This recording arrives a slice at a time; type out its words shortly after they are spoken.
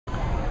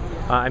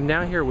I'm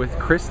now here with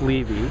Chris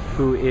Leavey,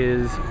 who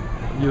is,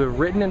 you have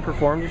written and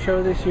performed a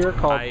show this year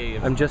called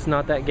I'm Just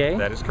Not That Gay?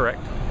 That is correct.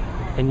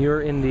 And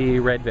you're in the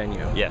Red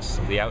venue? Yes,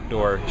 the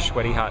outdoor,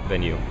 sweaty hot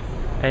venue.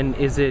 And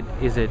is it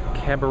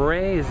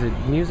cabaret? Is it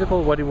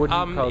musical? What do you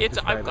call it?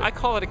 I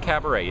call it a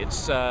cabaret.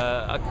 It's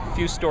a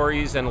few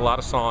stories and a lot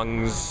of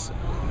songs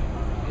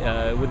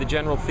with a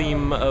general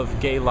theme of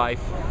gay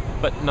life,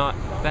 but not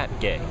that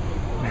gay.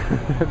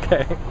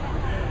 Okay.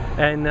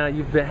 And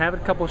you've been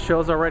having a couple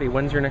shows already.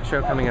 When's your next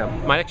show coming up?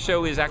 My next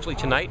show is actually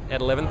tonight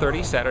at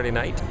 11:30, Saturday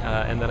night,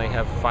 and then I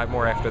have 5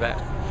 more after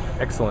that.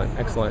 Excellent,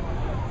 excellent.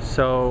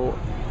 So,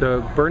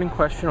 the burning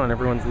question on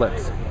everyone's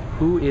lips,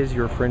 who is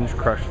your Fringe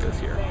crush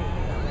this year?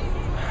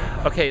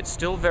 Okay, it's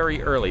still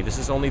very early. This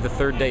is only the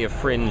 3rd day of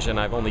Fringe, and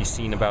I've only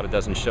seen about a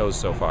dozen shows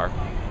so far,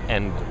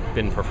 and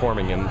been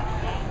performing in.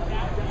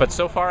 But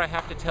so far, I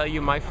have to tell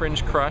you, my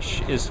Fringe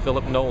crush is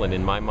Philip Nolan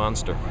in My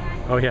Monster.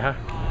 Oh yeah?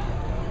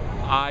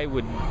 I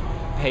would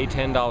pay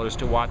 $10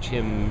 to watch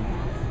him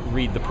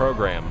read the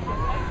program.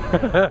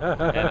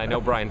 And I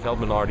know Brian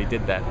Feldman already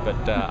did that,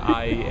 but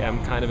I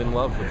am kind of in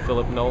love with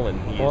Philip Nolan.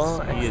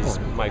 He is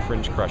my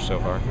Fringe crush so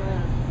far.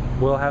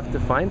 We'll have to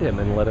find him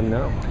and let him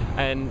know.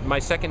 And my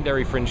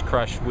secondary Fringe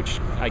crush, which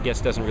I guess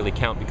doesn't really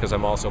count because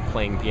I'm also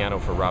playing piano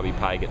for Robby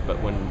Pigott,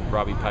 but when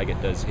Robby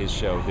Pigott does his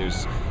show,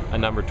 there's a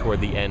number toward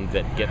the end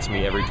that gets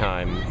me every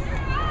time.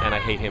 And I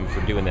hate him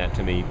for doing that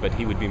to me, but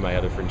he would be my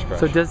other Fringe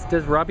crush. So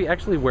does Robby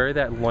actually wear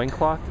that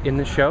loincloth in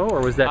the show, or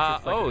was that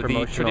just like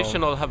promotional? The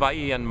traditional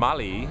Hawaiian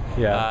mali?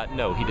 Yeah.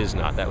 No, he does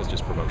not. That was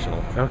just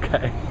promotional.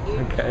 Okay,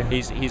 okay.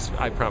 He's.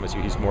 I promise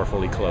you, he's more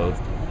fully clothed,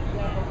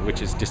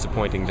 which is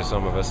disappointing to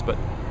some of us, but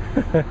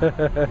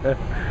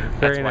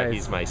that's why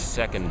he's my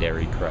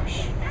secondary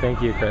crush.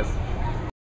 Thank you, Chris.